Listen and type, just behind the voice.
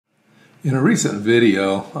In a recent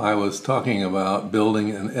video, I was talking about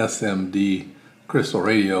building an SMD crystal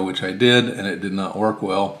radio, which I did, and it did not work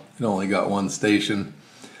well. It only got one station.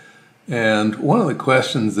 And one of the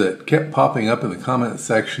questions that kept popping up in the comment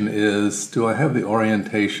section is, do I have the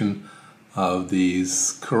orientation of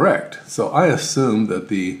these correct? So I assumed that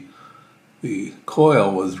the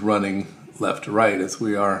coil was running left to right as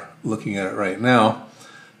we are looking at it right now.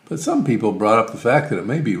 But some people brought up the fact that it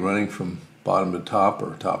may be running from bottom to top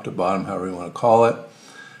or top to bottom, however you want to call it.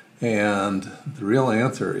 And the real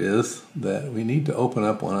answer is that we need to open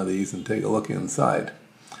up one of these and take a look inside.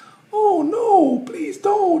 Oh no, please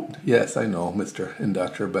don't. Yes, I know, Mr.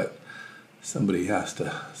 Inductor, but somebody has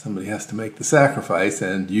to make the sacrifice,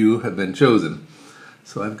 and you have been chosen.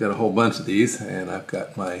 So I've got a whole bunch of these, and I've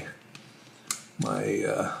got my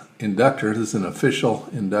inductor. This is an official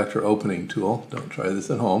inductor opening tool. Don't try this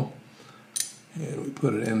at home. And we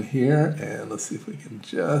put it in here, and let's see if we can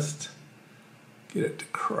just get it to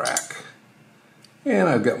crack. And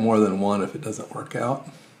I've got more than one if it doesn't work out.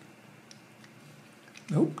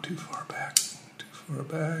 Nope, too far back. Too far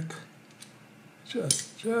back.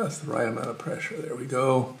 Just the right amount of pressure. There we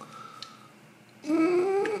go.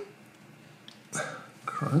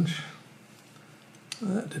 Crunch.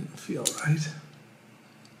 That didn't feel right.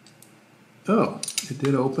 Oh, it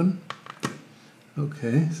did open.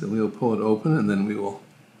 Okay, so we will pull it open, and then we will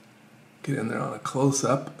get in there on a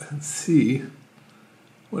close-up and see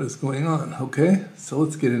what is going on. Okay, so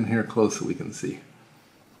let's get in here close so we can see.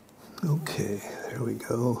 Okay, there we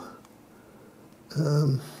go.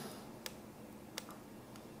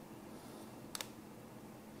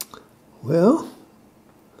 Well,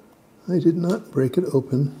 I did not break it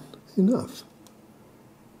open enough.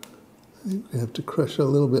 I have to crush it a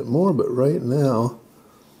little bit more, but right now,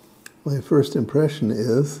 my first impression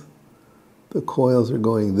is the coils are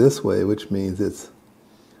going this way, which means it's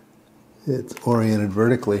oriented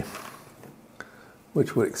vertically,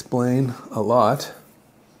 which would explain a lot.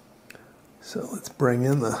 So let's bring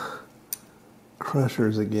in the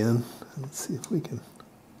crushers again and let's see if we can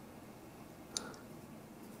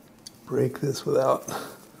break this without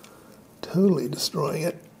totally destroying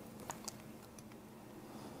it.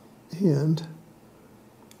 And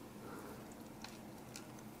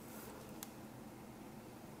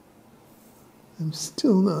I'm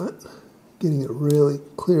still not getting a really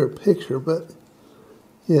clear picture, but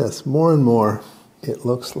yes, more and more it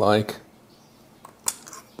looks like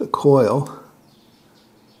the coil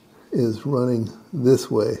is running this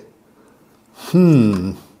way.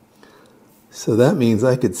 So that means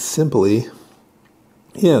I could simply,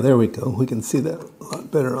 yeah, there we go. We can see that a lot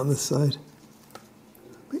better on this side.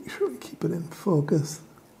 Make sure we keep it in focus.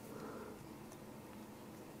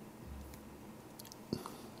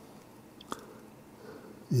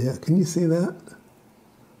 Yeah, can you see that?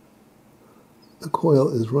 The coil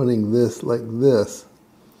is running this like this.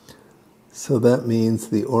 So that means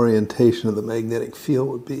the orientation of the magnetic field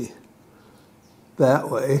would be that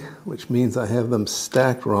way, which means I have them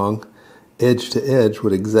stacked wrong. Edge to edge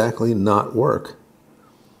would exactly not work.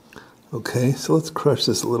 Okay, so let's crush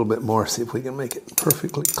this a little bit more, see if we can make it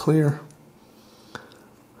perfectly clear.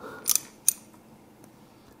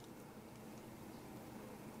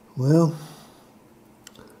 Well,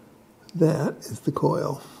 that is the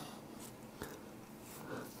coil.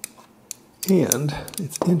 And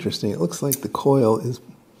it's interesting, it looks like the coil is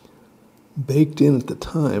baked in at the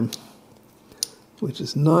time, which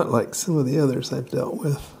is not like some of the others I've dealt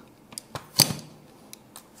with.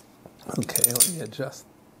 Okay, let me adjust.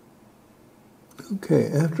 Okay,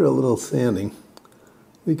 after a little sanding,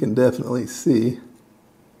 we can definitely see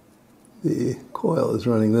the coil is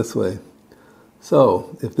running this way.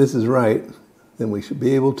 So, if this is right, then we should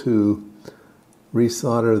be able to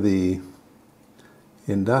resolder the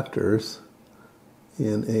inductors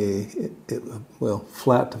in well,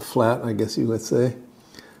 flat to flat, I guess you would say.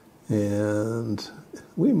 And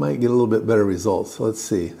we might get a little bit better results. So let's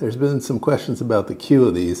see. There's been some questions about the Q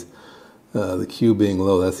of these. The Q being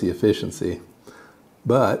low, that's the efficiency.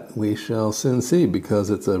 But we shall soon see, because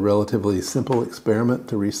it's a relatively simple experiment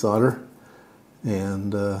to resolder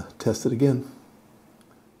and test it again.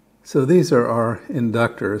 So these are our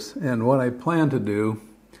inductors, and what I plan to do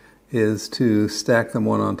is to stack them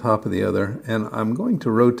one on top of the other, and I'm going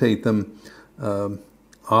to rotate them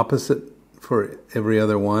opposite for every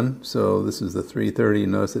other one. So this is the 330,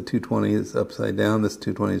 notice the 220 is upside down, this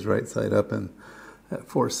 220 is right side up, and that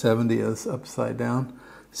 470 is upside down.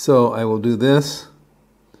 So I will do this,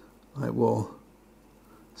 I will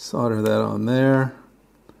solder that on there,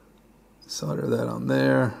 solder that on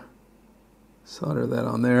there, solder that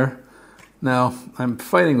on there. Now, I'm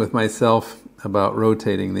fighting with myself about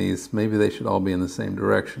rotating these. Maybe they should all be in the same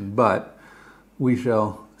direction, but we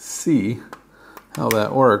shall see how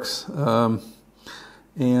that works.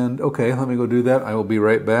 And okay, let me go do that. I will be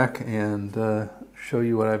right back and show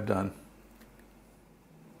you what I've done.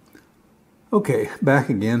 Okay, back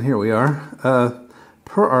again. Here we are.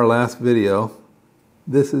 Per our last video,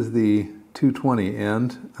 this is the 220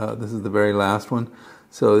 end. This is the very last one.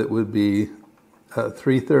 So it would be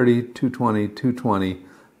 330, 220, 220,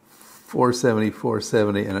 470,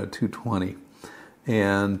 470, and a 220.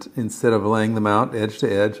 And instead of laying them out edge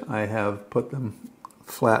to edge, I have put them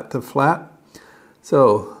flat to flat.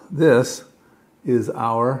 So this is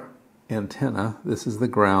our antenna. This is the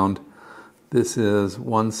ground. This is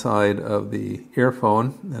one side of the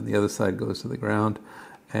earphone, and the other side goes to the ground.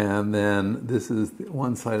 And then this is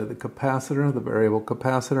one side of the capacitor, the variable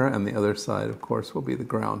capacitor, and the other side, of course, will be the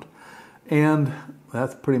ground. And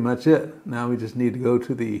that's pretty much it. Now we just need to go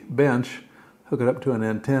to the bench, hook it up to an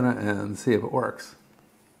antenna, and see if it works.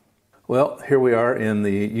 Well, here we are in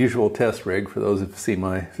the usual test rig. For those who've seen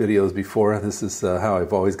my videos before, this is how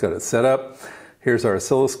I've always got it set up. Here's our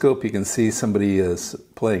oscilloscope. You can see somebody is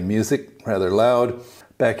playing music rather loud.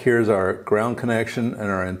 Back here is our ground connection and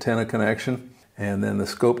our antenna connection. And then the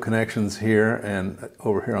scope connections here and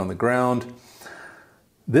over here on the ground.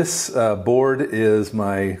 This board is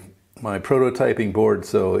my prototyping board,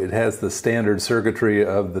 so it has the standard circuitry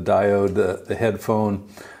of the diode, the headphone,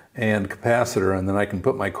 and capacitor, and then I can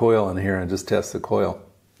put my coil in here and just test the coil.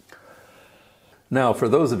 Now, for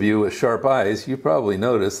those of you with sharp eyes, you probably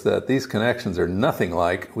noticed that these connections are nothing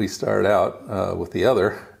like we started out with the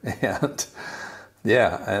other, and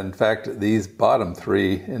yeah, in fact, these bottom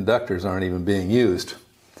three inductors aren't even being used.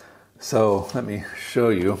 So let me show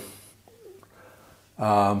you.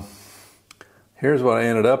 Here's what I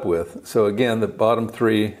ended up with. So again, the bottom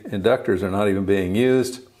three inductors are not even being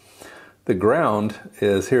used. The ground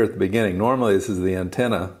is here at the beginning. Normally this is the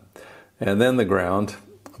antenna and then the ground,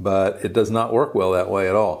 but it does not work well that way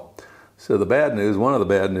at all. So the bad news, one of the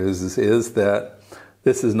bad news is that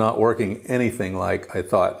this is not working anything like I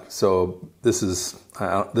thought. So this is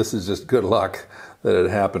just good luck that it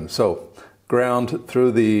happened. So ground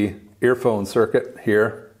through the earphone circuit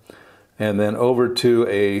here, and then over to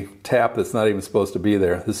a tap that's not even supposed to be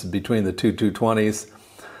there. This is between the two 220s,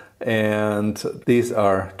 and these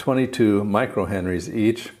are 22 microhenries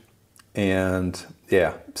each, and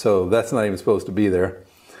yeah, so that's not even supposed to be there.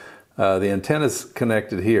 The antenna's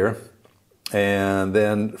connected here, and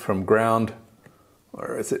then from ground,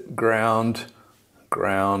 or is it ground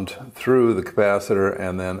through the capacitor,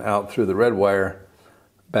 and then out through the red wire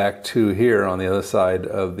back to here on the other side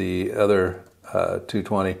of the other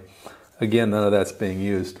 220. Again, none of that's being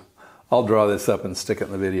used. I'll draw this up and stick it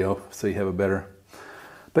in the video so you have a better.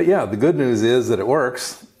 But yeah, the good news is that it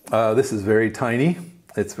works. This is very tiny.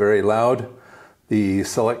 It's very loud. The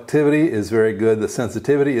selectivity is very good. The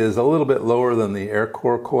sensitivity is a little bit lower than the air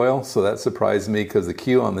core coil, so that surprised me because the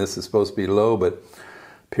Q on this is supposed to be low, but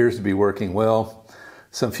appears to be working well.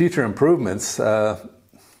 Some future improvements.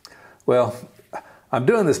 Well, I'm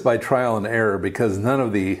doing this by trial and error because none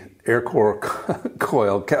of the air core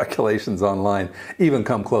coil calculations online even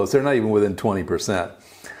come close. They're not even within 20%.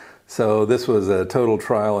 So this was a total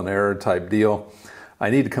trial and error type deal. I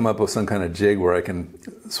need to come up with some kind of jig where I can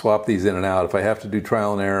swap these in and out. If I have to do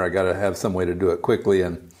trial and error, I got to have some way to do it quickly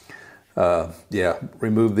and yeah,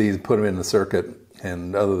 remove these, put them in the circuit,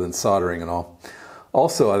 and other than soldering and all.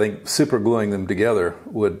 Also, I think super gluing them together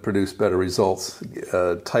would produce better results,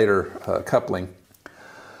 tighter coupling.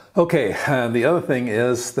 Okay, and the other thing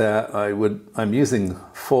is that I'm using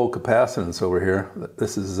full capacitance over here.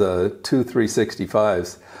 This is two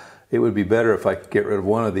 365s. It would be better if I could get rid of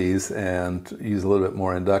one of these and use a little bit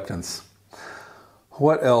more inductance.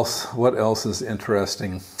 What else? What else is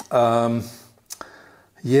interesting?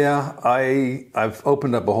 Yeah, I've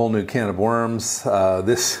opened up a whole new can of worms.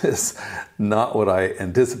 This is not what I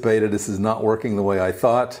anticipated. This is not working the way I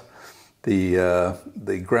thought.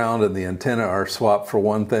 The ground and the antenna are swapped for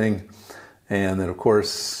one thing, and then of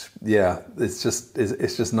course, yeah, it's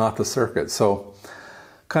just not the circuit. So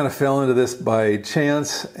kind of fell into this by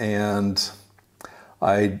chance, and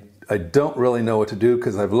I don't really know what to do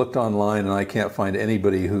because I've looked online and I can't find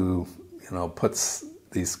anybody who, you know, puts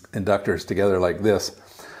these inductors together like this.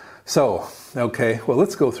 So, okay, well,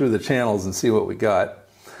 let's go through the channels and see what we got.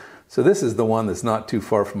 So this is the one that's not too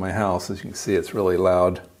far from my house. As you can see, it's really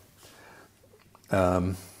loud.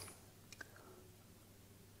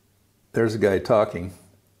 There's a guy talking.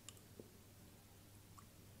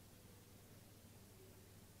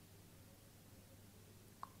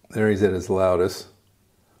 There he's at his loudest.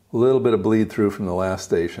 A little bit of bleed through from the last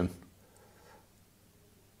station.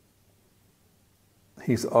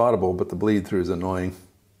 He's audible, but the bleed through is annoying.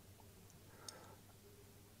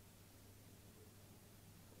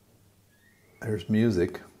 There's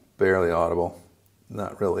music, barely audible,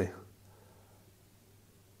 not really.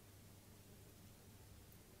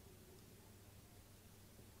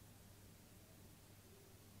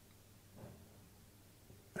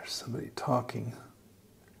 There's somebody talking.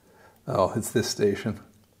 Oh, it's this station.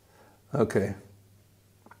 Okay.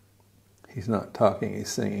 He's not talking, he's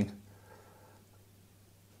singing.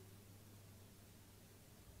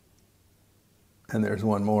 And there's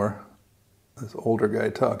one more, this older guy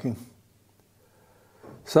talking.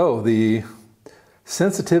 So the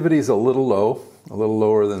sensitivity is a little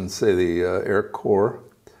lower than, say, the air core,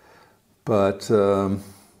 but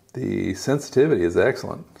the sensitivity is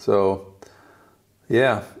excellent. So,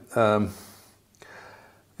 yeah, the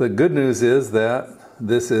good news is that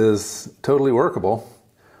this is totally workable.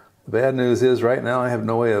 The bad news is right now I have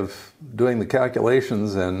no way of doing the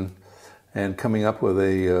calculations and coming up with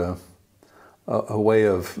a way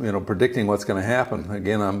of predicting what's going to happen.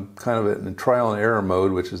 Again, I'm kind of in trial and error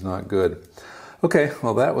mode, which is not good. Okay,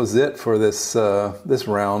 well that was it for this this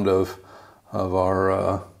round of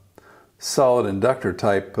our solid inductor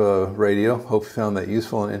type radio. Hope you found that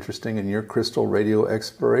useful and interesting in your crystal radio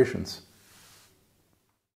explorations.